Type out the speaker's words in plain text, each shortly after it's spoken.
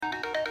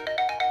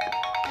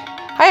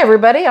Hi,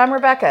 everybody. I'm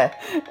Rebecca.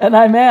 And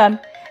I'm Ann.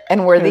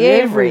 And we're the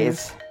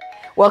Averys.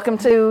 Welcome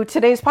to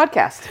today's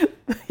podcast.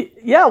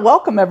 Yeah,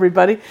 welcome,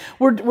 everybody.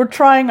 We're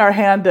trying our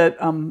hand at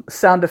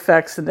sound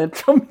effects and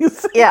intro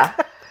music. Yeah.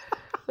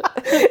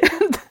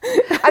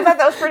 I thought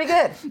that was pretty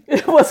good.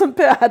 It wasn't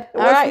bad. It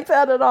wasn't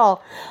bad at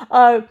all.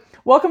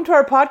 Welcome to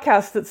our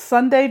podcast. It's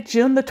Sunday,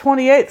 June the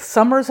 28th.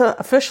 Summer's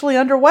officially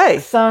underway.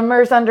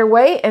 Summer's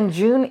underway and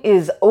June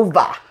is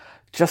over.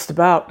 Just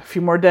about. A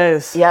few more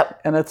days.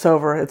 Yep. And it's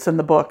over. It's in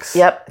the books.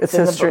 Yep. It's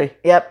history.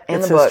 Yep.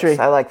 It's the history. books.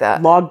 I like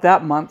that. Log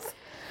that month.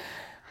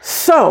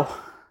 So,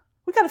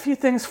 we got a few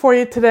things for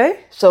you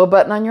today. Sew a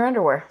button on your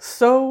underwear.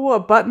 Sew a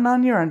button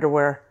on your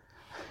underwear.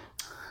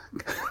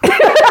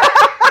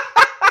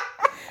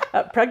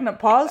 That pregnant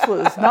pause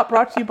was not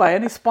brought to you by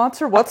any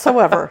sponsor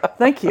whatsoever.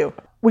 Thank you.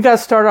 We got to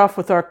start off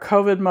with our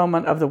COVID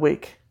moment of the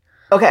week.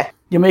 Okay.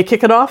 You may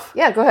kick it off?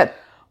 Yeah, go ahead.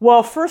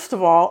 Well, first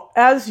of all,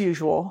 as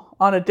usual,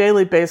 on a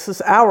daily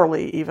basis,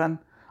 hourly even,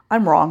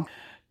 I'm wrong.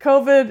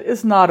 COVID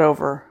is not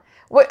over.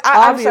 Wait,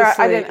 I'm sorry,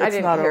 Obviously, I didn't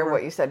it's not hear over.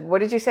 what you said. What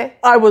did you say?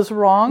 I was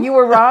wrong. You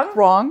were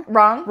wrong?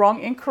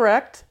 Wrong,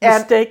 incorrect,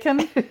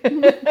 mistaken.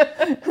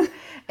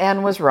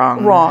 Anne was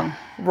wrong.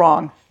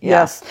 Wrong.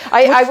 Yeah. Yes.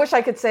 I wish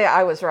I could say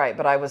I was right,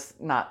 but I was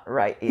not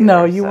right either.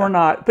 No, you were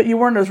not. But you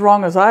weren't as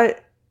wrong as I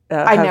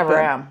never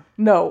am.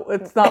 No,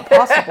 it's not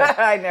possible.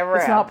 I never am.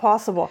 It's not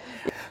possible.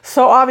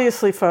 So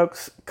obviously,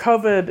 folks,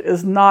 COVID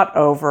is not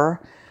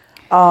over.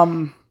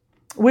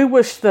 We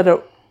wish that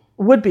it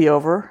would be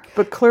over,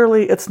 but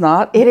clearly it's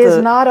not. It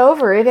is not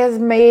over. It has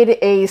made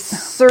a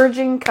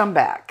surging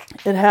comeback.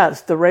 It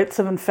has. The rates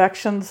of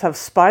infections have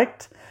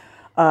spiked.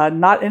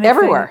 Not anything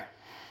everywhere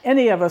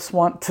any of us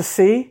want to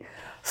see.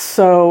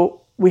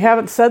 So we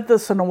haven't said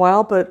this in a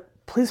while, but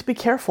please be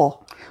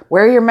careful.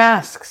 Wear your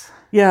masks.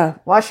 Yeah.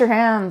 Wash your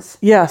hands.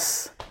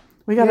 Yes.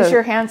 Use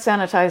your hand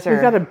sanitizer.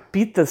 We got to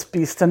beat this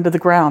beast into the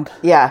ground.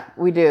 Yeah,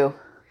 we do.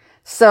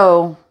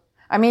 So,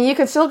 I mean, you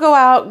can still go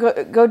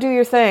out, go do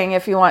your thing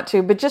if you want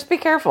to, but just be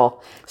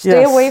careful.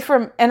 Stay away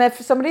from, and if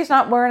somebody's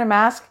not wearing a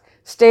mask,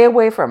 stay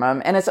away from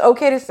them. And it's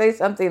okay to say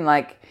something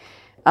like,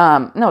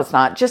 no, it's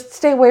not. Just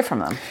stay away from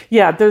them.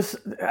 Yeah,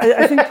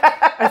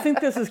 I think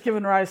this has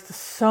given rise to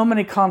so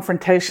many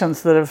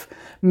confrontations that have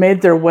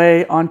made their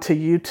way onto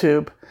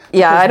YouTube.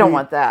 Yeah, I don't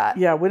want that.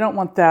 Yeah, we don't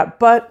want that.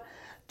 But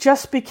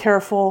just be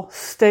careful,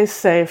 stay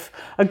safe.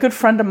 A good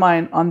friend of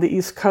mine on the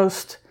East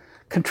Coast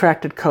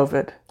contracted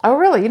COVID. Oh,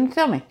 really? You didn't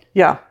tell me.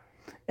 Yeah,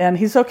 and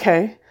he's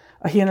okay.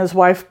 He and his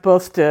wife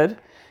both did,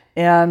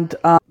 and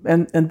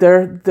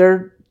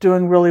they're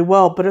doing really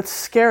well. But it's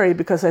scary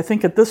because I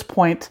think at this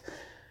point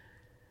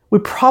we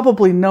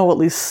probably know at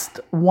least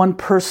one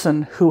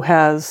person who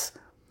has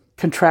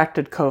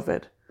contracted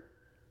COVID.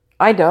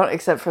 I don't,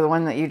 except for the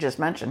one that you just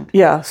mentioned.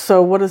 Yeah.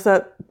 So what is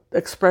that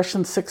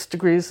expression, 6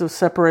 degrees of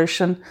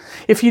separation?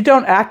 If you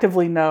don't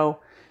actively know,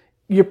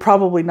 you're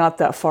probably not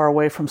that far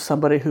away from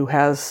somebody who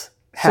has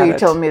had it. So you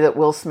told me that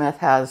Will Smith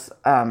has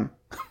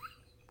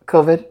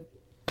COVID?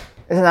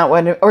 Isn't that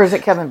what? Or is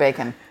it Kevin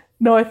Bacon?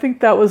 No, I think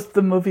that was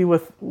the movie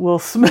with Will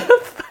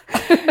Smith.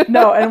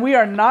 No, and we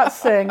are not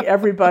saying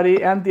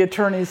everybody and the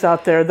attorneys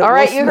out there that. All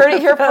right, Will you Smith heard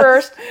it here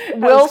first.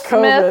 Will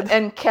Smith COVID.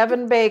 and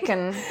Kevin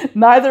Bacon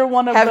Neither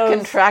one of have those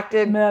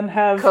contracted men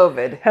have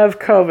COVID. Have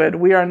COVID.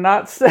 We are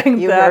not saying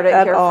you that heard it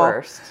at here all.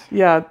 First.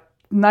 Yeah,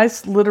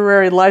 nice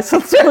literary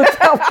license with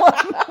that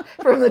one.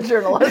 From the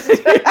journalist.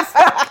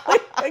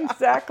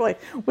 Exactly.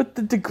 With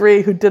the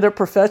degree, who did it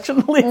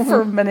professionally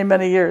for many,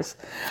 many years.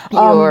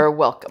 You're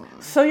welcome.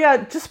 So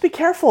yeah, just be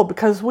careful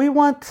because we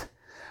want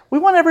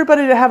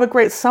everybody to have a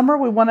great summer.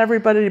 We want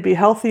everybody to be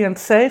healthy and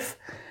safe.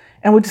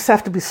 And we just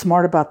have to be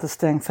smart about this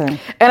dang thing.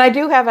 And I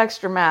do have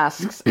extra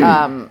masks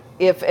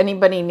if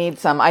anybody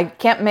needs some. I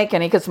can't make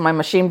any because my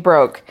machine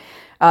broke.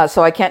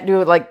 So I can't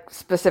do like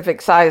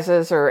specific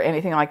sizes or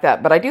anything like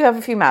that. But I do have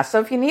a few masks. So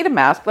if you need a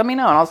mask, let me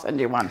know and I'll send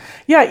you one.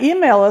 Yeah,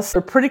 email us.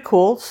 They're pretty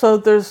cool. So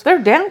they're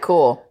damn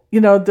cool. You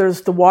know,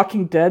 there's the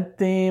Walking Dead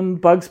theme,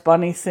 Bugs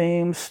Bunny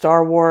theme,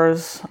 Star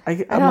Wars. I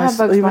don't have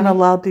Bugs even Bunny.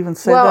 Allowed to even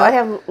say that? Well, I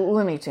have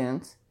Looney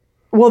Tunes.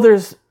 Well,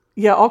 there's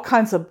all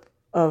kinds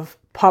of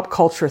pop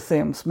culture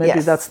themes.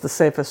 Maybe that's the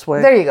safest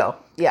way. There you go.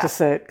 Yeah. To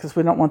say it because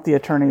we don't want the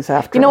attorneys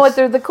after us. You know what?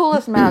 They're the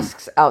coolest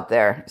masks out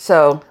there.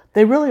 So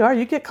they really are.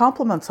 You get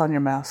compliments on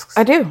your masks.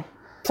 I do.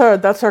 So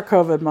that's our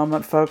COVID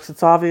moment, folks.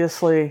 It's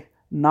obviously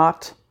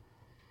not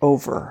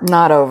over.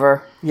 Not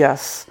over.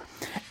 Yes.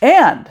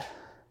 And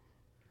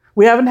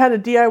we haven't had a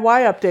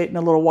DIY update in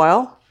a little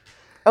while.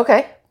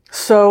 Okay.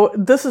 So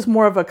this is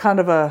more of a kind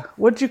of a,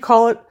 what'd you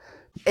call it?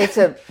 It's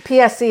a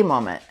PSE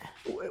moment.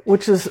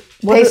 Which is...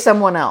 Pay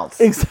someone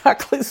else.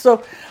 Exactly.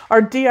 So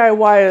our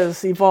DIY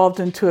has evolved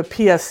into a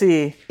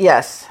PSE.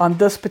 Yes. On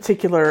this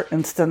particular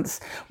instance.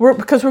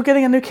 Because we're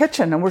getting a new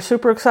kitchen and we're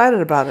super excited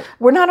about it.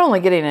 We're not only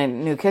getting a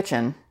new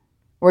kitchen,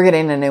 we're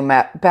getting a new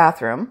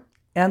bathroom.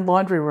 And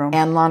laundry room.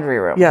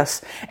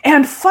 Yes.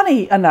 And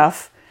funny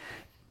enough,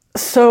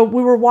 so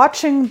we were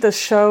watching the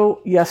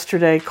show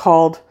yesterday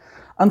called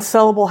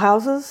unsellable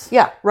houses.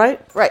 Yeah. Right?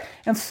 Right.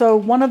 And so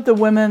one of the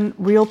women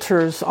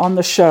realtors on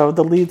the show,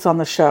 the leads on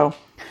the show,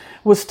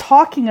 was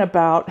talking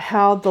about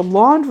how the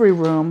laundry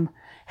room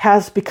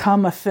has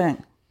become a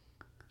thing.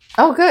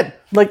 Oh, good.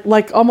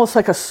 Like almost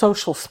like a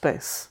social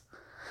space.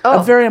 Oh.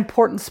 A very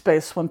important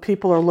space when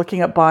people are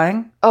looking at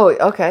buying. Oh,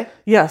 okay.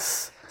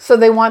 Yes. So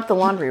they want the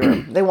laundry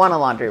room. They want a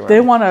laundry room.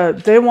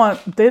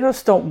 They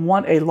just don't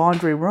want a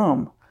laundry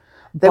room.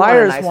 They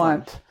Buyers want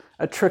want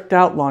a tricked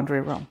out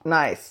laundry room.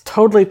 Nice.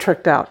 Totally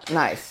tricked out.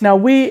 Nice. Now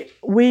we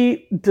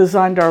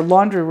designed our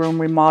laundry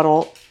room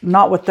remodel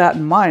not with that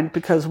in mind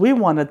because we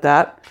wanted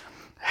that.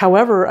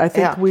 However, I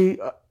think we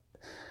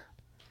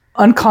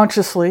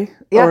unconsciously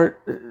or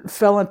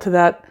fell into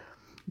that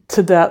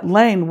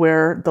lane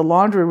where the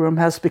laundry room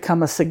has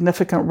become a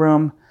significant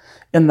room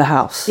in the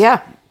house.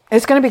 Yeah.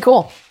 It's going to be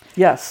cool.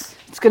 Yes.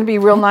 It's going to be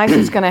real nice.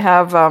 It's going to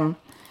have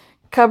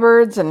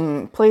cupboards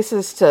and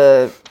places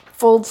to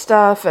fold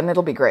stuff, and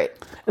it'll be great.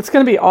 It's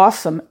going to be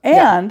awesome.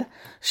 And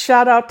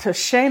shout out to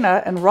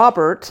Shayna and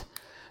Robert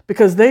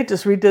because they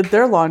just redid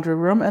their laundry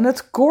room, and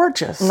it's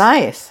gorgeous.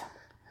 Nice.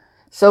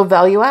 So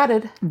value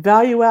added.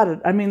 Value added.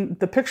 I mean,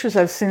 the pictures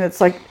I've seen,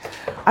 it's like,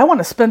 I want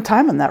to spend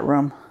time in that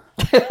room.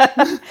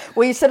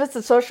 Well, you said it's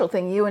a social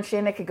thing. You and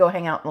Shayna could go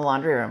hang out in the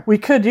laundry room. We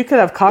could. You could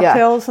have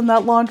cocktails in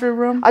that laundry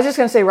room. I was just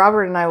going to say,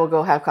 Robert and I will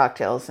go have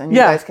cocktails, and you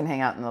guys can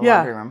hang out in the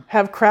laundry room.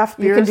 Have craft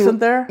beers in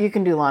there. You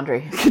can do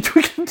laundry.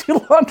 We can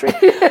do laundry.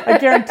 I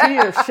guarantee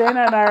you, if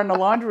Shayna and I are in the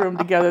laundry room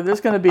together,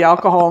 there's going to be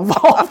alcohol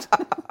involved.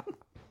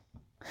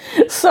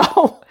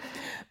 So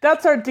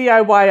that's our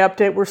DIY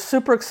update. We're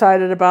super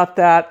excited about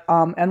that.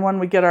 And when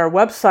we get our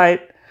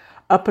website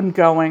up and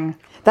going.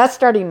 That's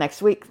starting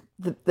next week,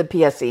 the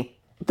PSE.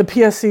 The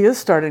PSE is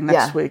starting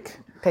next week.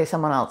 Pay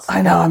someone else.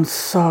 I know.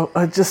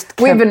 I just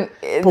can't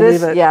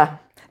believe it. Yeah.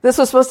 This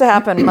was supposed to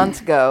happen months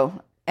ago.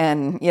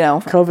 And,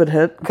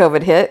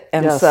 COVID hit.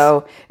 And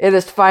so it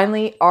is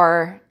finally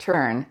our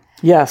turn.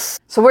 Yes.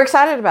 So we're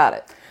excited about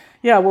it.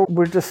 Yeah,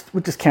 we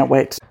just can't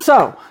wait.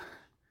 So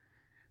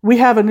we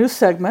have a new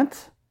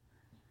segment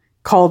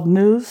called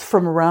News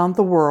from Around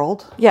the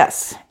World.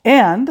 Yes.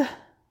 And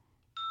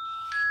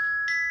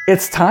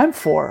it's time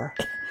for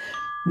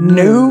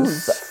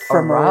News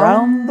from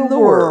Around the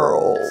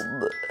World.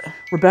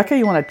 Rebecca,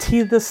 you want to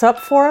tee this up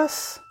for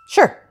us?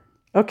 Sure.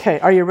 Okay,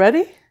 are you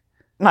ready?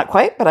 Not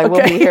quite, but I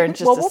will be here in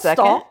just a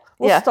second.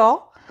 We'll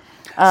stall.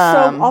 So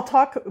I'll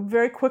talk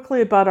very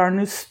quickly about our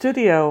new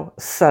studio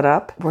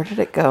setup. Where did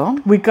it go?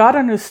 We got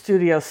a new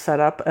studio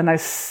setup, and I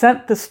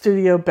sent the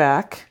studio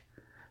back.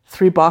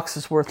 3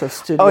 boxes worth of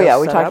studio. Oh yeah,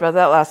 we talked about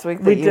that last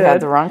week. That you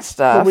had the wrong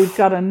stuff. But we've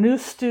got a new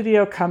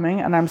studio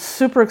coming, and I'm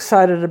super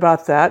excited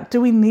about that.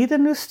 Do we need a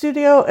new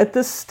studio at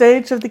this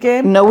stage of the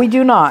game? No, we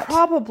do not.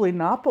 Probably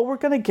not, but we're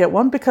going to get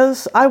one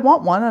because I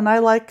want one, and I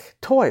like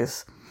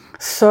toys.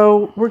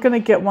 So we're going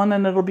to get one,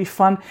 and it'll be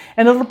fun.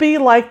 And it'll be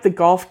like the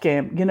golf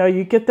game.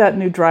 You get that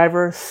new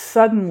driver,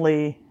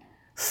 suddenly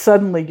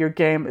your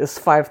game is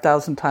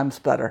 5,000 times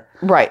better.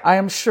 Right. I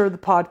am sure the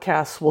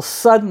podcast will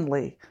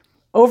suddenly,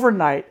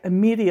 overnight,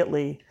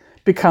 immediately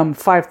become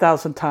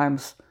 5,000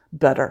 times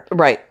better.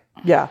 Right.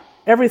 Yeah.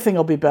 Everything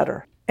will be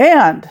better.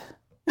 And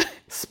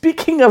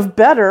speaking of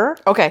better.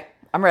 Okay.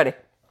 I'm ready.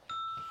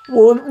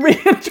 We'll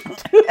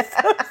reintroduce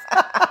us.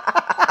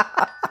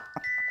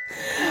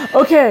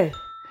 Okay.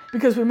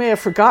 Because we may have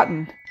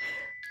forgotten.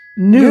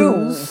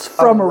 News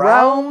from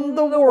around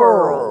the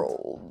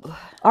world.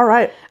 All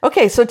right.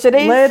 Okay. So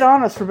lay it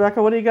on us,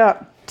 Rebecca. What do you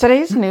got?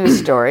 Today's news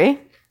story.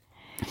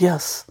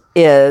 Yes.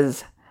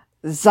 Is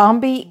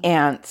zombie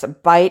ants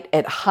bite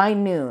at high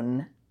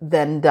noon,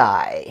 then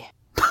die.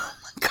 Oh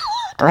my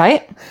God.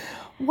 Right?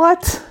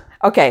 What?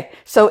 Okay,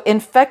 so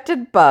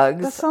infected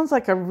bugs. That sounds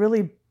like a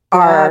really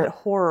bad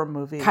horror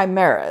movie.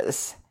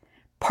 Chimeras,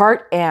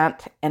 part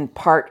ant and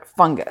part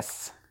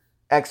fungus,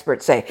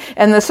 experts say.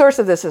 And the source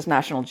of this is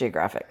National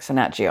Geographic, so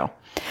Nat Geo.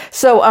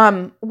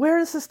 So, where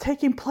is this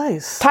taking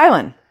place?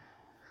 Thailand.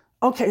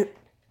 Okay,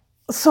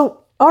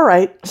 so all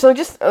right. So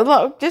just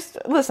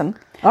listen.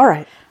 All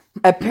right.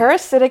 A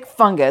parasitic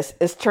fungus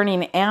is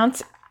turning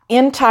ants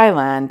in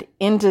Thailand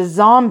into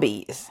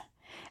zombies.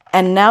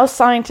 And now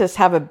scientists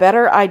have a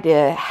better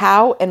idea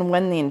how and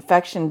when the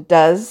infection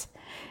does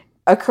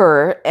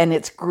occur, and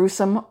it's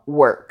gruesome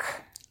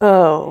work.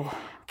 Oh.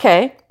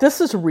 Okay.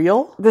 This is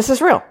real? This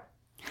is real.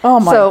 Oh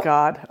my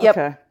God. Yep,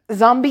 okay.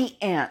 Zombie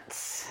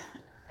ants.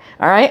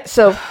 All right.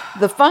 So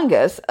the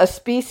fungus, a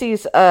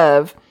species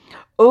of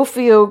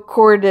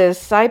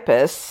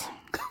Ophiocordyceps.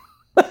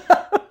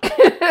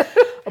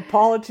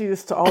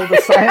 Apologies to all the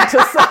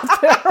scientists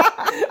out there,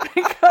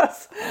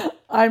 because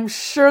I'm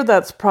sure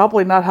that's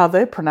probably not how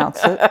they pronounce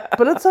it,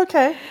 but it's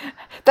okay.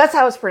 That's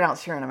how it's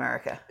pronounced here in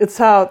America. It's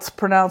how it's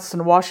pronounced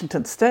in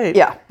Washington State.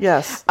 Yeah.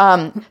 Yes.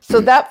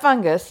 So that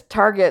fungus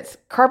targets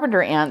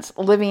carpenter ants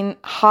living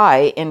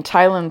high in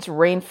Thailand's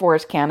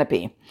rainforest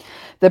canopy.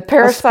 The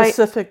parasite. A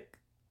specific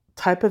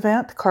type of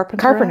ant?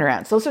 Carpenter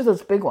ants. Those are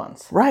those big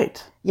ones.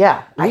 Right.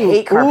 Yeah. I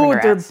hate carpenter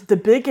ants. The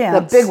big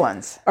ants. The big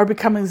ones. Are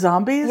becoming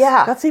zombies?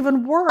 Yeah. That's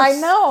even worse. I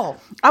know.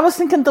 I was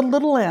thinking the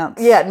little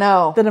ants. Yeah,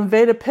 no. That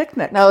invade a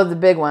picnic. No, the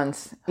big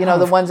ones. You know,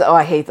 the ones,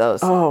 I hate those.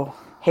 Oh.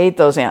 Hate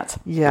those ants.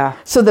 Yeah.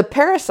 So the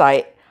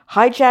parasite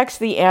hijacks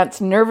the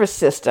ant's nervous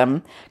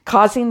system,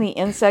 causing the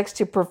insects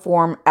to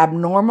perform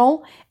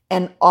abnormal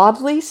and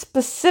oddly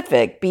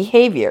specific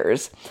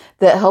behaviors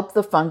that help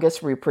the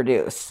fungus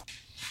reproduce.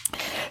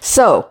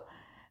 So,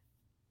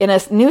 in a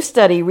new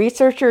study,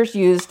 researchers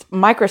used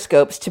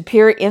microscopes to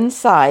peer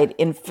inside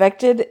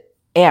infected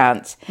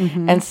ants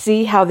and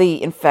see how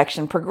the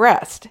infection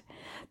progressed.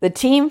 The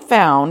team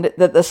found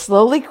that the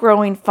slowly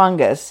growing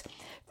fungus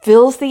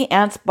fills the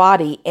ant's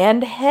body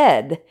and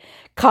head,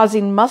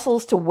 causing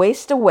muscles to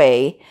waste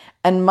away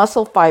and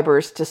muscle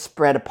fibers to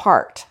spread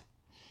apart.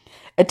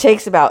 It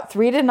takes about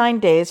 3 to 9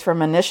 days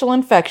from initial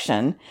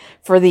infection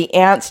for the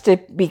ants to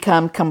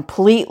become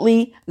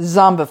completely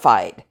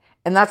zombified.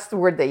 And that's the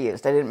word they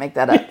used. I didn't make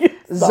that up.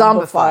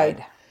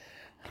 Zombified.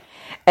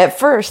 At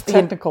first,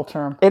 technical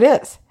term. It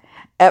is.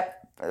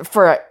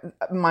 For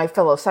my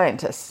fellow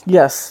scientists.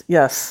 Yes,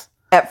 yes.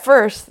 At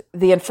first,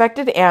 the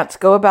infected ants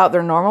go about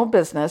their normal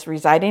business,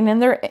 residing in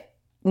their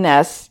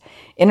nests,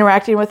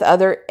 interacting with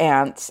other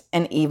ants,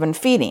 and even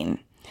feeding.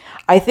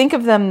 I think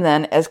of them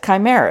then as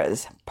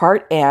chimeras,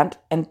 part ant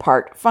and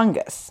part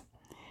fungus,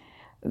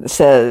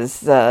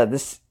 says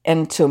this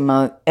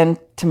entomologist.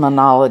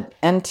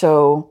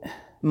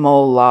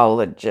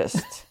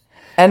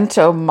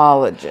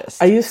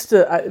 I used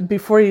to,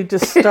 before you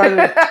just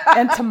started,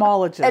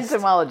 entomologist.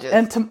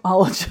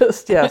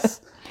 Entomologist,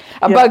 yes.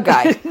 Bug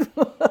guy.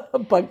 A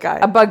bug guy.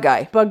 A bug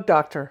guy. Bug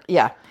doctor.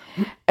 Yeah.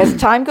 As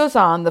time goes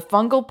on, the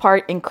fungal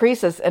part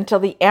increases until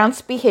the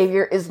ant's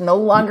behavior is no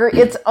longer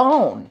its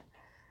own.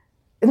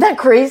 Isn't that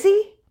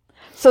crazy?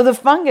 So the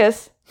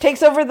fungus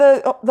takes over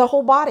the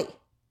whole body.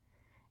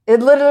 It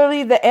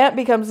literally, the ant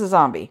becomes a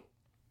zombie.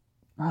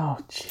 Oh,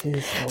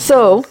 jeez.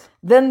 So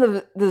then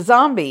the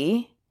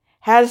zombie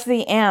has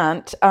the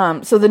ant.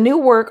 So the new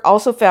work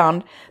also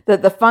found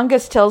that the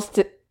fungus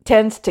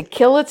tends to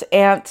kill its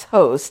ant's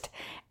host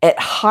at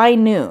high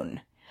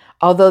noon,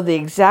 although the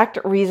exact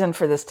reason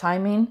for this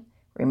timing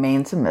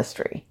remains a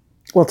mystery.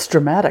 Well, it's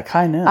dramatic,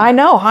 high noon. I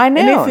know, high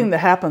noon. Anything that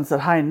happens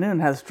at high noon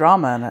has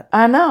drama in it.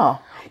 I know.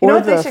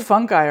 The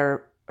fungi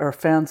are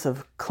fans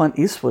of Clint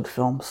Eastwood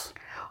films.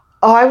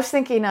 Oh, I was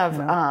thinking of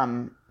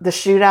the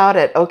shootout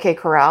at OK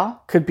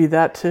Corral. Could be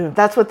that too.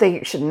 That's what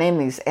they should name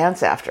these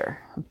ants after.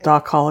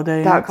 Doc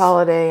Holliday. Doc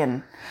Holliday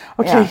and...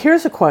 Okay,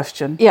 here's a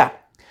question. Yeah.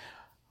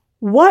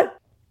 What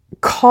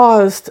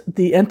caused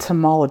the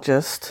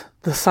entomologist,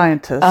 the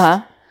scientist,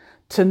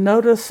 to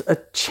notice a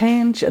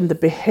change in the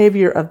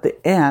behavior of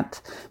the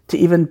ant to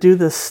even do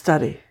this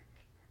study?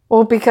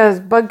 Well, because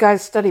bug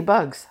guys study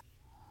bugs.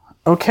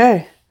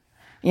 Okay.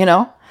 You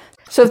know?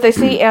 So if they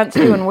see ants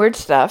doing weird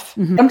stuff...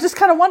 I'm just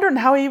kind of wondering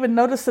how he even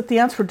noticed that the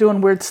ants were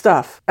doing weird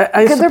stuff.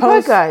 Because they're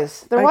bug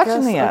guys. They're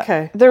watching the ant.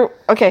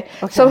 Okay.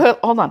 So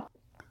hold on.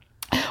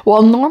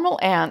 While normal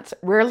ants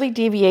rarely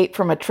deviate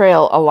from a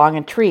trail along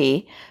a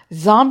tree,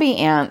 zombie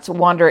ants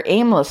wander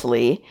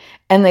aimlessly,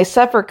 and they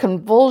suffer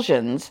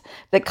convulsions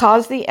that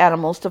cause the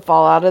animals to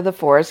fall out of the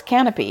forest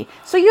canopy.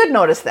 So you'd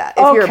notice that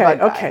if you're a bug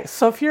guy. Okay,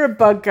 so if you're a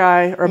bug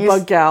guy or a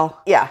bug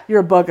gal,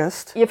 you're a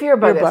buggist. If you're a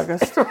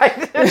buggist.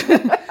 Right.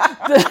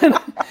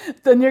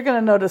 then you're going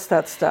to notice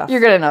that stuff.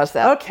 You're going to notice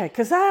that. Okay,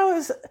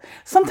 because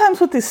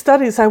sometimes with these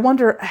studies, I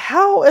wonder,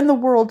 how in the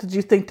world did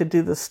you think to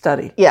do this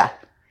study? Yeah.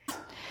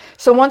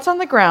 So once on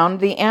the ground,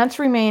 the ants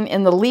remain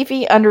in the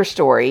leafy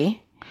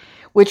understory,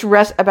 which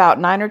rests about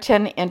 9 or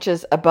 10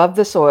 inches above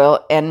the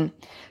soil and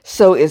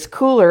so is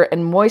cooler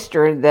and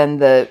moister than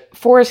the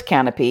forest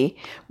canopy,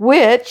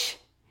 which,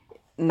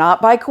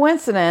 not by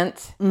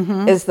coincidence,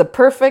 is the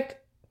perfect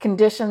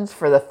conditions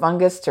for the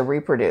fungus to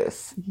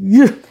reproduce.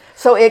 Yeah.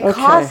 So it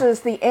causes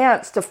the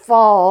ants to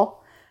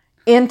fall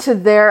into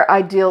their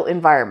ideal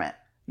environment.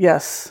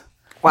 Yes.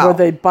 Wow. Where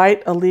they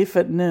bite a leaf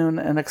at noon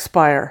and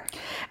expire.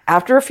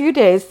 After a few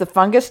days, the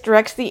fungus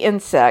directs the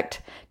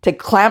insect to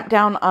clamp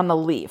down on the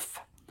leaf.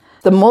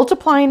 The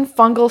multiplying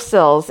fungal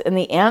cells in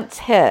the ant's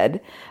head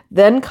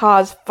then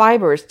cause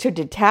fibers to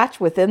detach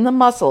within the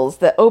muscles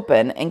that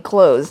open and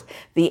close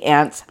the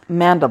ant's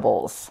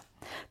mandibles.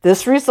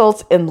 This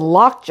results in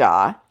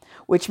lockjaw,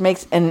 which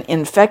makes an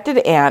infected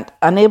ant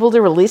unable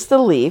to release the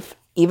leaf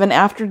even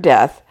after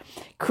death,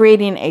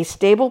 creating a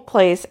stable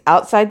place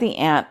outside the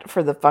ant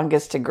for the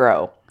fungus to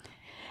grow.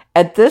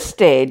 At this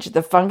stage,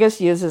 the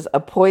fungus uses a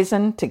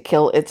poison to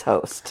kill its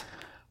host.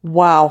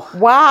 Wow.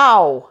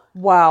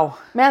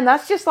 Man,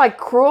 that's just like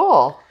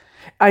cruel.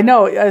 I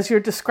know. As you're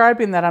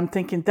describing that, I'm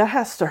thinking, that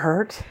has to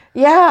hurt.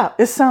 Yeah.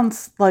 It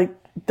sounds like,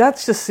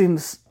 that just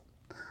seems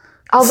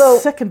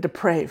sick and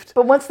depraved.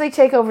 But once they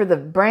take over the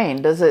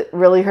brain, does it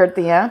really hurt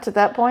the ant at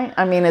that point?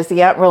 I mean, is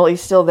the ant really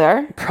still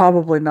there?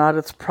 Probably not.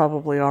 It's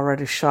probably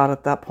already shot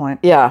at that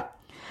point. Yeah.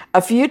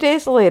 A few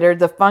days later,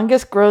 the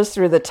fungus grows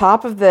through the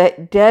top of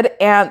the dead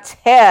ant's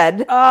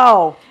head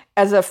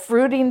as a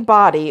fruiting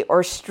body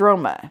or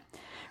stroma.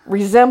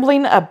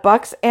 Resembling a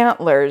buck's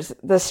antlers,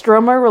 the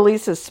stroma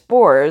releases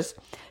spores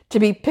to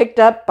be picked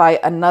up by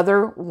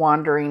another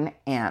wandering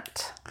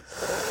ant.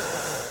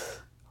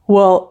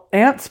 Well,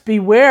 ants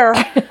beware.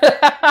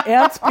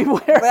 Ants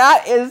beware.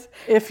 That is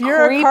If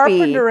you're creepy. a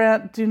carpenter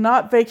ant, do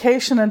not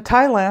vacation in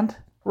Thailand,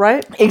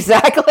 right?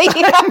 Exactly.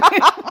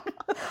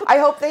 I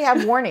hope they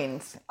have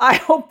warnings. I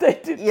hope they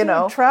do. You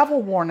know,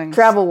 travel warnings.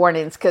 Travel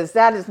warnings, because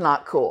that is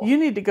not cool. You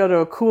need to go to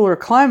a cooler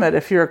climate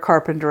if you're a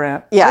carpenter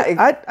ant.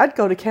 Yeah. I'd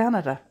go to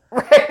Canada.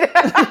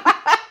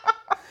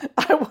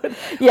 I would.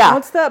 Yeah.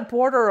 Once that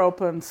border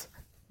opens,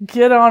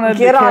 get on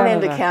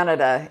into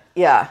Canada.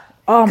 Yeah.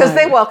 Oh, because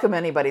they welcome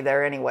anybody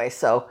there anyway.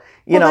 So,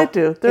 you know. They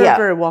do. They're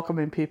very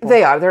welcoming people.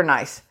 They are. They're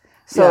nice.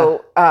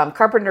 So,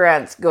 carpenter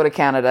ants go to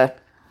Canada.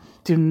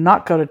 Do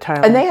not go to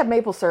Thailand. And they have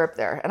maple syrup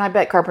there. And I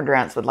bet carpenter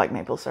ants would like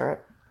maple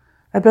syrup.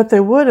 I bet they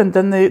would. And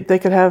then they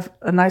could have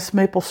a nice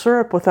maple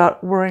syrup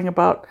without worrying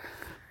about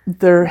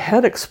their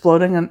head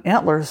exploding and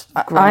antlers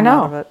growing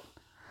out of it.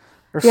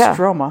 Or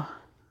stroma.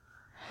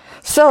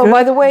 So, Good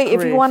by the way, if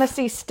grief. you want to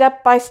see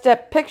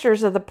step-by-step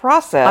pictures of the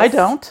process... I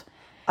don't.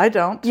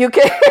 You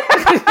can...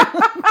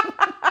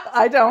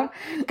 I don't.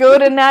 Go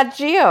to Nat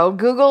Geo.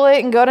 Google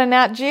it and go to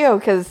Nat Geo,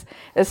 because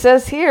it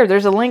says here,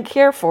 there's a link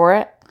here for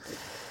it.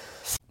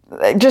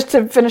 Just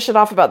to finish it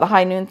off about the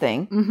high noon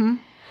thing. Mm-hmm.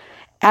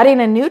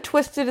 Adding a new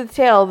twist to the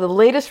tale, the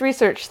latest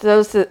research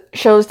shows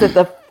that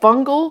the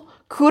fungal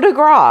coup de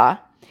grace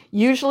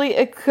usually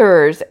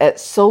occurs at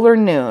solar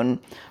noon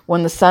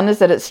when the sun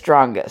is at its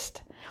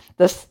strongest.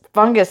 The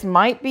fungus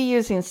might be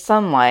using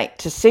sunlight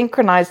to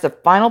synchronize the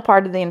final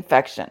part of the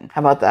infection.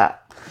 How about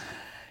that?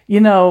 You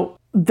know,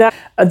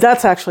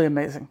 that's actually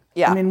amazing.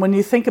 Yeah. I mean, when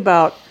you think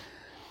about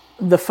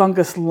the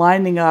fungus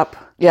lining up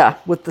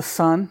with the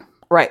sun.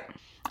 Right.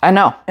 I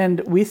know.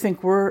 And we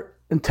think we're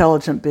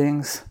intelligent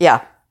beings.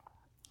 Yeah.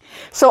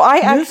 So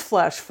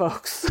Newsflash,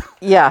 folks.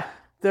 Yeah.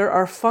 There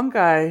are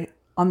fungi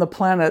on the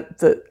planet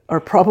that are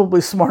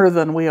probably smarter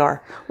than we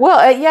are. Well,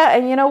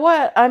 and you know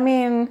what? I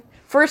mean,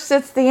 first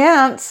it's the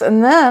ants,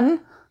 and then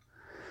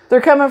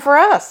they're coming for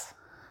us.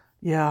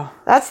 Yeah.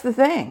 That's the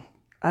thing.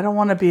 I don't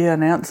want to be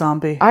an ant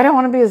zombie. I don't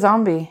want to be a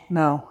zombie.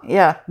 No.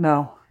 Yeah.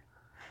 No.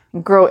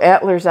 Grow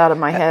antlers out of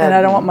my head. And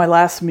I don't want my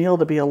last meal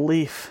to be a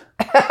leaf.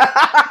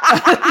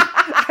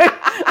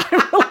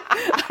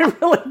 I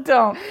really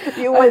don't.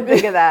 You wouldn't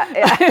think of that.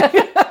 Yeah.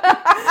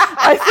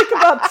 I think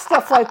about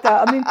stuff like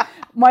that. I mean,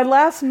 my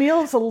last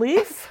meal is a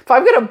leaf. If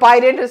I'm going to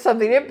bite into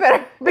something, it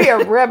better be a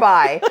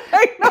ribeye.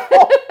 I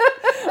know.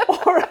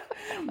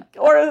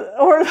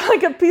 Or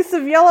like a piece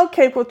of yellow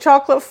cake with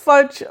chocolate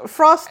fudge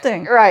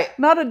frosting. Right.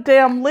 Not a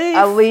damn leaf.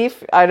 A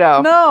leaf? I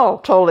know.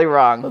 No. Totally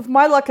wrong. With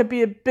my luck, it'd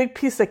be a big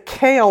piece of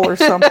kale or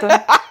something.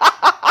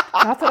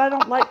 Not that I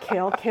don't like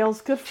kale.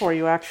 Kale's good for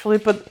you, actually,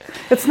 but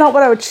it's not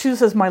what I would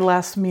choose as my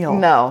last meal.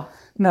 No.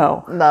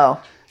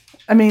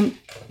 I mean,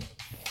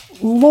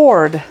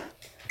 Lord.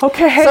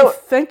 Okay, hey, So-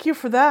 thank you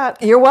for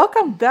that. You're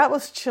welcome. That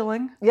was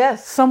chilling.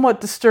 Yes.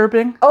 Somewhat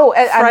disturbing. Oh,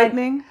 and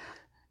frightening.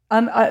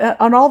 On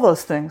all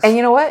those things. And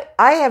you know what?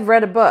 I have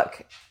read a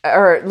book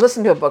or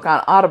listened to a book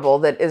on Audible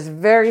that is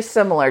very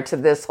similar to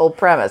this whole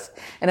premise.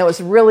 And it was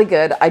really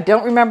good. I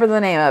don't remember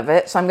the name of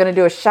it, so I'm going to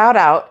do a shout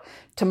out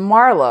to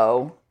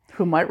Marlo.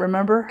 Who might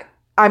remember?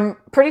 I'm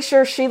pretty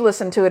sure she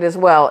listened to it as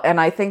well, and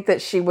I think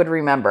that she would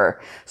remember.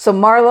 So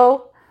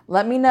Marlo,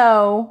 let me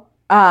know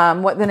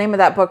what the name of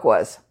that book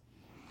was.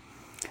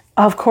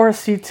 Of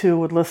course you two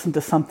would listen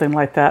to something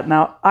like that.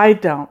 Now, I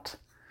don't.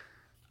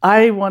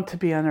 I want to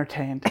be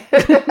entertained.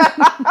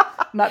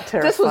 Not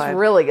terrified. This was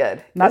really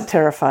good. Not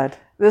terrified.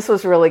 This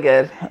was really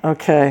good.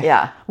 Okay.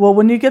 Yeah. Well,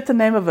 when you get the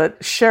name of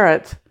it, share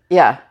it.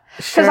 Yeah.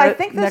 Because Share I it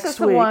think this next is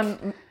the week.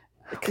 one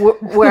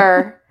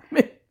where...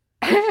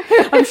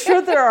 I'm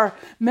sure there are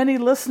many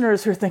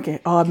listeners who are thinking,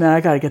 oh, man,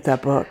 I got to get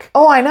that book.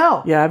 Oh, I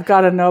know. Yeah, I've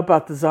got to know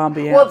about the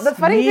zombie ants. Well, the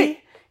funny thing...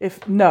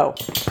 No,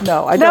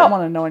 I don't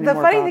want to know anymore.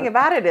 The funny thing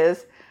about it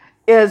is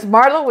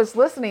Marlo was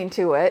listening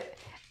to it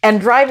and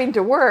driving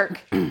to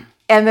work,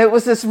 and there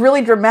was this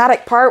really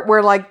dramatic part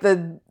where like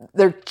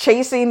they're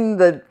chasing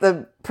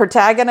the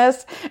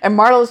protagonist, and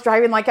Marlo's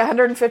driving like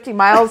 150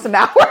 miles an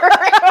hour.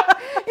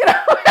 You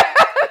know,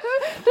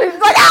 she's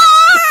like, ah!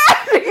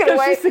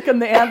 She's thinking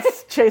the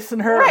ants chasing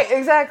her. Right,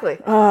 exactly.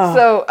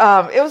 So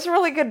it was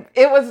really good.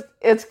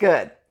 It's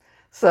good.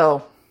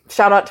 So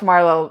shout out to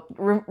Marlo.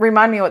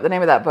 Remind me what the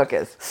name of that book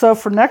is. So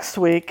for next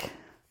week,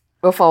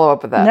 we'll follow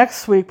up with that.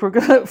 Next week, we're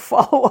going to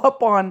follow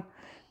up on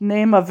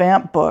Name a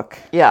Vamp book.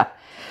 Yeah.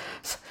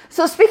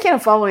 So speaking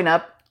of following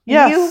up,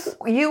 yes.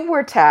 you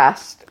were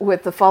tasked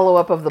with the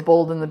follow-up of The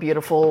Bold and the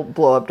Beautiful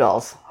blow-up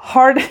dolls.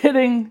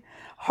 Hard-hitting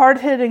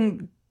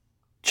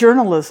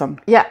journalism.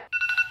 Yeah.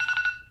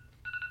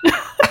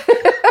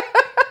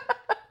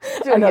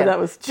 I know that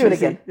was cheesy. Do it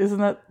again. Isn't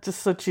that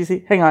just so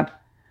cheesy? Hang on.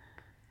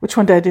 Which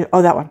one did I do?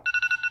 Oh, that one.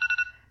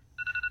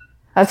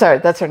 That's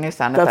our new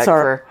sound effect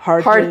our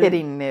for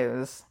hard-hitting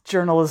news.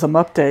 Journalism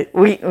update.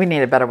 We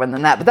need a better one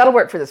than that, but that'll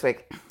work for this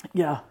week.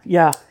 Yeah.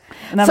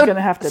 And I'm going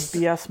to have to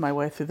BS my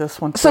way through this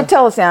one. So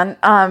tell us, Ann,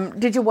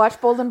 did you watch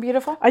Bold and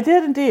Beautiful? I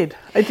did indeed.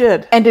 I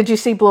did. And did you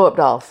see Blow Up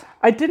Dolls?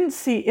 I didn't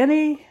see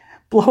any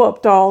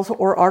blow-up dolls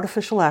or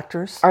artificial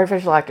actors.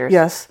 Artificial actors.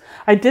 Yes.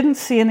 I didn't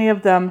see any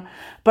of them.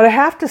 But I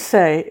have to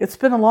say, it's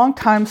been a long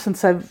time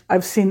since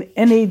I've seen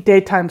any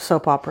daytime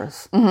soap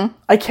operas. Mm-hmm.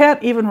 I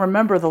can't even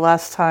remember the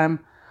last time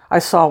I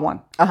saw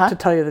one, to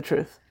tell you the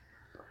truth.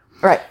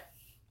 Right.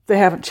 They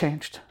haven't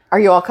changed. Are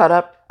you all caught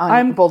up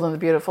on Bold and the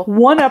Beautiful?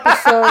 One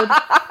episode.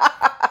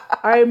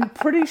 I'm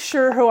pretty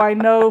sure I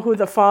know who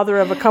the father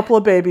of a couple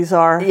of babies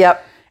are.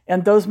 Yep.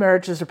 And those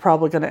marriages are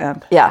probably going to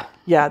end. Yeah.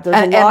 Yeah, there's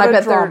a lot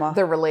of drama. And I bet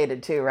they're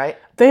related too, right?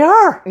 They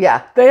are.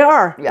 Yeah. They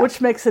are, yeah. Which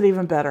makes it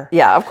even better.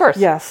 Yeah, of course.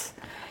 Yes.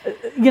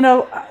 You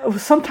know,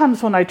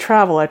 sometimes when I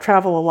travel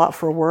a lot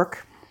for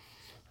work.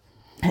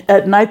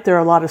 At night, there are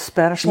a lot of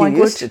Spanish language.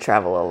 You used to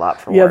travel a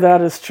lot for work. Yeah,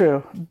 that is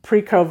true.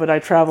 Pre-COVID, I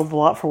traveled a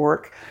lot for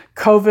work.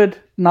 COVID,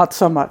 not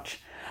so much.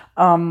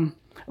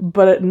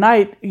 But at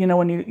night, you know,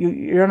 when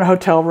you're in a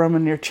hotel room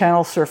and you're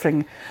channel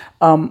surfing,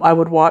 I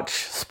would watch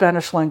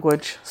Spanish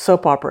language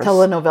soap operas.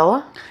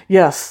 Telenovela?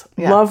 Yes,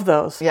 love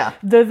those. Yeah.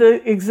 They're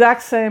the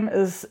exact same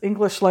as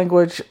English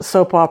language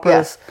soap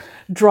operas. Yeah.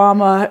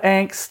 Drama,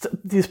 angst,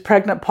 these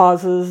pregnant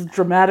pauses,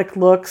 dramatic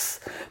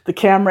looks, the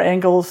camera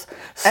angles.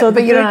 So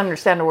but you don't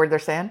understand a word they're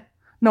saying?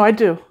 No, I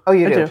do. Oh,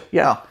 you do?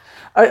 Yeah. Oh.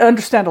 I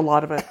understand a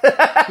lot of it.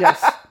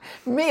 Yes.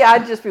 Me,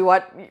 I'd just be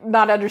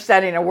not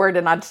understanding a word,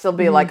 and I'd still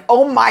be like,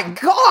 "Oh my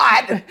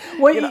God!"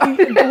 Well,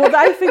 well,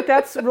 I think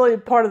that's really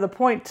part of the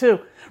point too.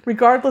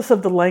 Regardless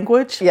of the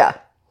language,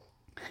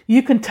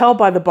 you can tell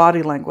by the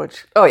body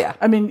language. Oh yeah.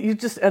 I mean,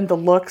 and the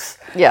looks.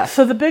 Yeah.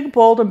 So the big,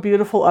 bold, and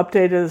beautiful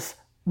update is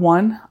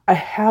one. I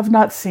have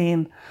not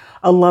seen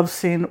a love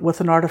scene with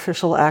an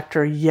artificial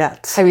actor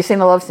yet. Have you seen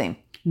a love scene?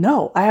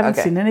 No, I haven't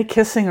seen any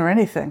kissing or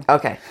anything.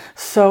 Okay.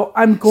 So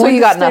I'm going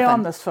to stay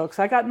on this, folks.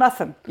 I got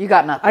nothing. You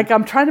got nothing.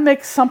 I'm trying to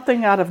make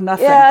something out of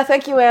nothing. Yeah,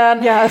 thank you,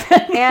 Ann. Yeah.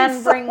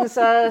 Ann brings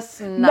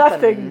us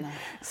nothing.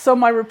 So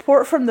my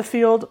report from the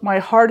field, my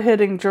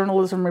hard-hitting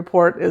journalism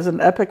report is an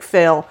epic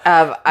fail.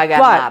 I got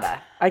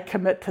nada. I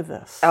commit to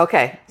this.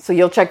 Okay. So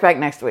you'll check back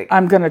next week.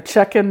 I'm going to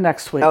check in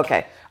next week.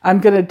 Okay. I'm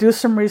going to do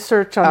some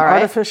research on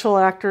artificial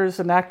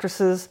actors and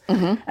actresses,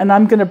 and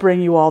I'm going to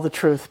bring you all the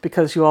truth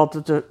because you all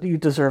you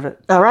deserve it.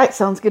 All right.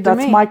 Sounds good to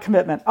me. That's my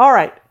commitment. All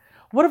right.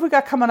 What have we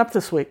got coming up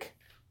this week?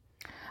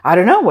 I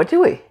don't know. What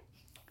do we?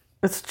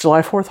 It's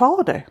July 4th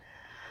holiday.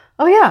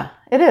 Oh, yeah.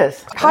 It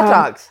is. Hot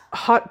dogs.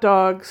 Hot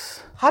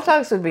dogs. Hot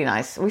dogs would be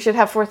nice. We should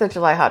have 4th of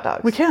July hot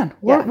dogs. We can.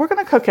 We're going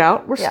to cook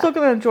out. We're still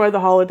going to enjoy the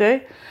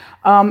holiday.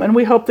 And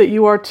we hope that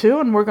you are too.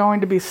 And we're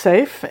going to be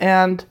safe.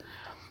 And,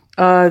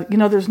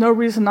 there's no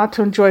reason not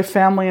to enjoy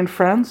family and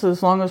friends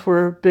as long as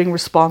we're being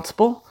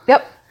responsible.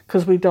 Yep.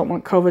 Because we don't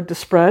want COVID to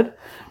spread.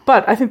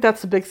 But I think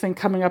that's the big thing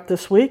coming up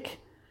this week.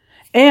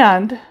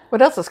 And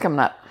what else is coming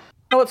up?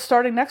 It's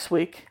starting next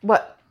week.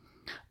 What?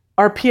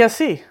 Our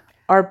PSE,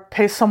 our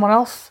Pay Someone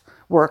Else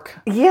work.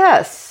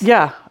 Yes.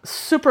 Yeah.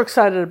 Super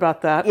excited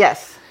about that.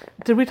 Yes.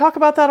 Did we talk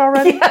about that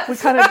already? Yes. We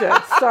kind of did.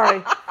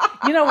 Sorry.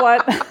 You know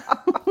what?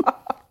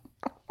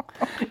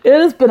 It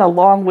has been a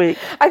long week.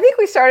 I think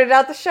we started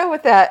out the show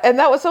with that, and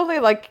that was only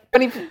like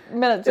 20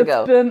 minutes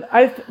ago.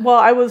 I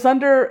was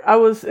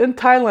in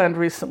Thailand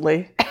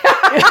recently.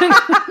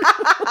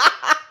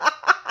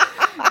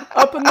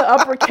 Up in the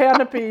upper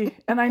canopy,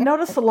 and I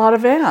noticed a lot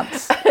of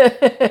ants.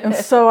 And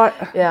so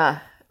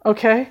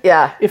okay?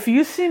 Yeah. If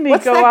you see me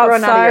What's go that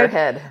growing out of your outside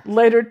head?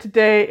 Later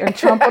today and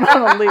chomping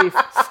on a leaf,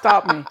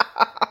 stop me.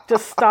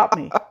 Just stop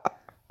me.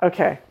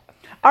 Okay.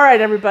 All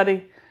right,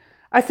 everybody.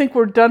 I think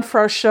we're done for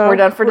our show. We're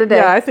done for today.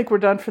 Yeah, I think we're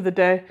done for the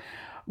day.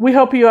 We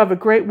hope you have a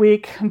great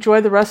week.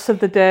 Enjoy the rest of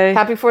the day.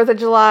 Happy 4th of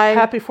July.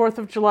 Happy 4th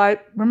of July.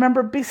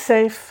 Remember, be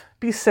safe.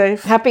 Be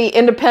safe. Happy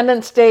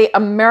Independence Day,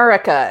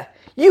 America.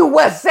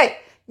 USA.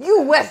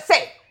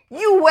 USA.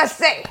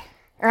 USA.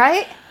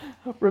 Right?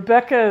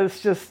 Rebecca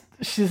is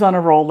she's on a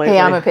roll lately.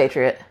 Hey, I'm a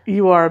patriot.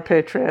 You are a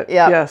patriot.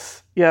 Yep.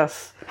 Yes.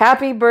 Yes.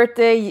 Happy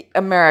birthday,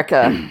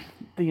 America.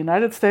 The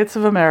United States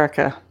of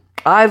America.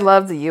 I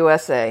love the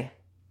USA.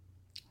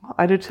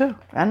 I do too.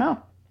 I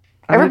know.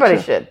 Everybody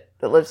should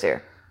that lives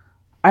here.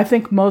 I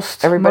think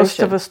most of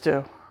us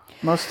do.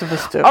 Most of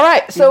us do. All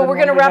right, so we're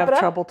going to wrap it up.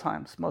 Trouble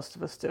times. Most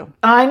of us do.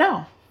 I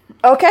know.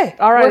 Okay.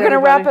 All right, we're going to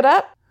wrap it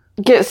up.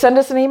 Send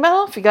us an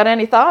email if you got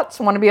any thoughts,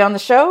 want to be on the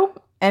show,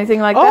 anything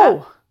like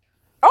that.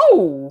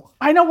 Oh,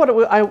 I know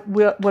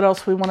what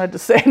else we wanted to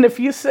say. And if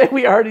you say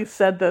we already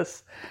said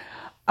this,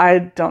 I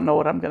don't know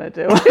what I'm going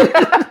to do.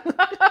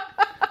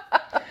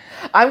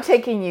 I'm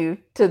taking you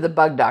to the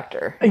bug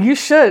doctor. You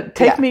should.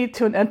 Take me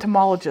to an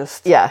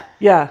entomologist. Yeah.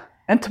 Yeah.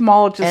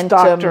 Doctor.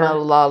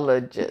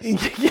 Entomologist.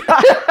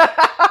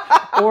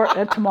 Or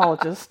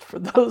entomologist, for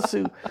those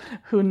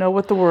who know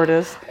what the word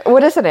is.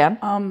 What is it,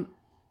 Ann?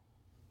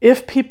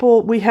 If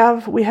people, we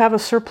have a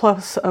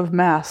surplus of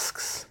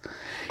masks.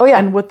 Oh, yeah.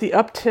 And with the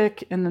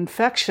uptick in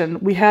infection,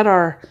 we had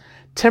our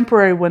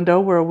temporary window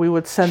where we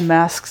would send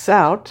masks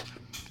out.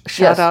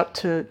 Shout out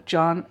to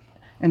John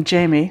and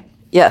Jamie.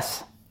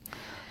 Yes.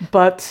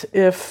 But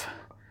if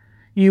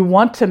you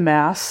want to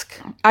mask,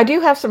 I do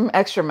have some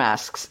extra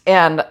masks,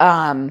 and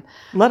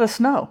let us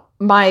know.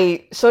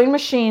 My sewing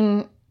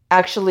machine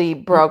actually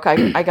broke.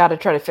 I got to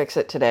try to fix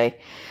it today.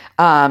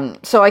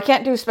 So I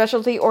can't do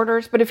specialty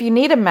orders, but if you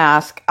need a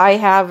mask, I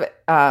have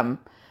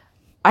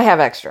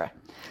extra.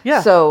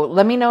 Yeah. So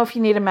let me know if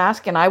you need a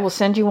mask, and I will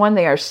send you one.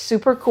 They are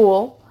super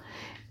cool.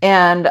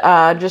 And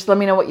just let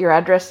me know what your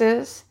address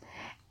is,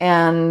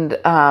 and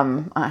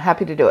I'm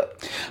happy to do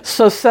it.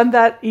 So send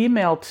that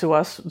email to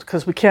us,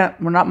 because we're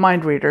not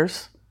mind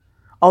readers.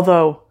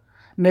 Although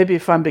maybe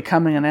if I'm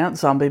becoming an ant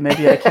zombie,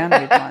 maybe I can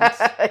read minds.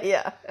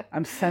 Yeah.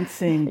 I'm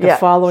sensing the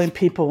following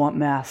people want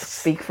masks.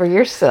 Speak for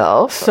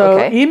yourself. So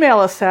okay. Email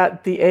us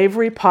at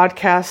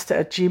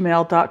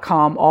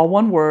theaverypodcast@gmail.com, all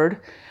one word.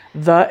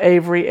 The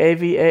Avery,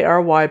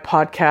 Avary,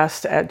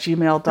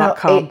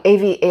 podcast@gmail.com. No,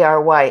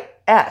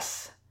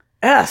 Avarys.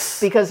 S.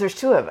 Because there's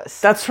two of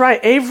us. That's right.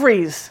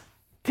 Avery's.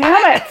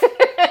 Damn it.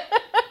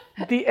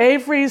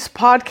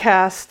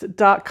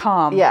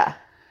 theaveryspodcast.com. Yeah.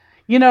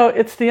 You know,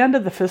 it's the end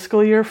of the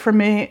fiscal year for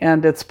me,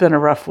 and it's been a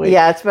rough week.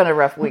 Yeah, it's been a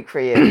rough week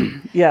for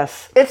you.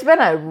 Yes. It's been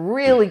a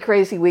really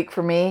crazy week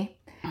for me.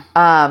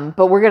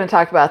 But we're going to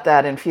talk about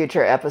that in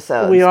future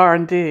episodes. We are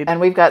indeed. And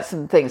we've got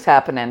some things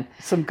happening.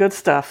 Some good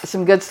stuff.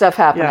 Some good stuff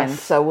happening. Yes.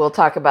 So we'll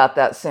talk about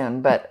that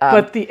soon. But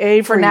the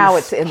Avery's for now,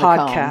 it's in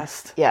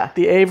podcast. The cone. Yeah.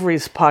 The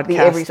Avery's podcast. The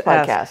Avery's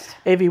podcast.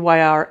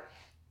 AVYR.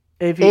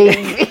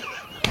 AVARYS.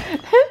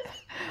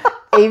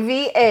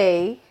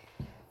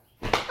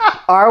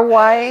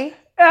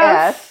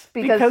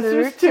 Because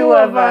there's two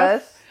of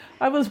us.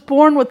 I was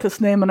born with this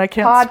name and I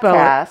can't spell it.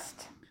 Podcast.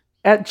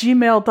 At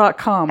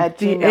gmail.com. At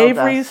the gmail.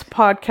 Avery's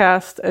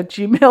podcast at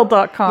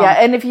gmail.com. Yeah,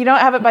 and if you don't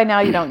have it by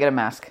now, you don't get a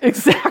mask.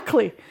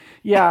 Exactly.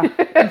 Yeah,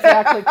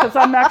 exactly. Because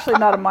I'm actually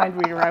not a mind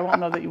reader. I won't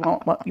know that you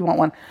want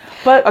one.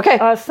 But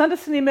okay. Send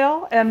us an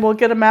email and we'll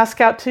get a mask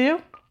out to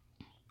you.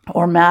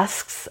 Or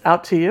masks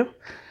out to you.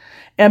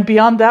 And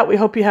beyond that, we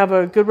hope you have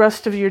a good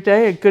rest of your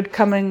day,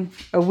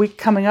 a week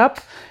coming up,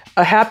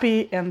 a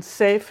happy and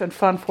safe and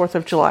fun 4th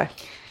of July.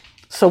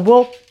 So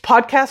we'll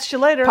podcast you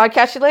later.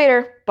 Podcast you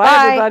later.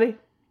 Bye. Everybody.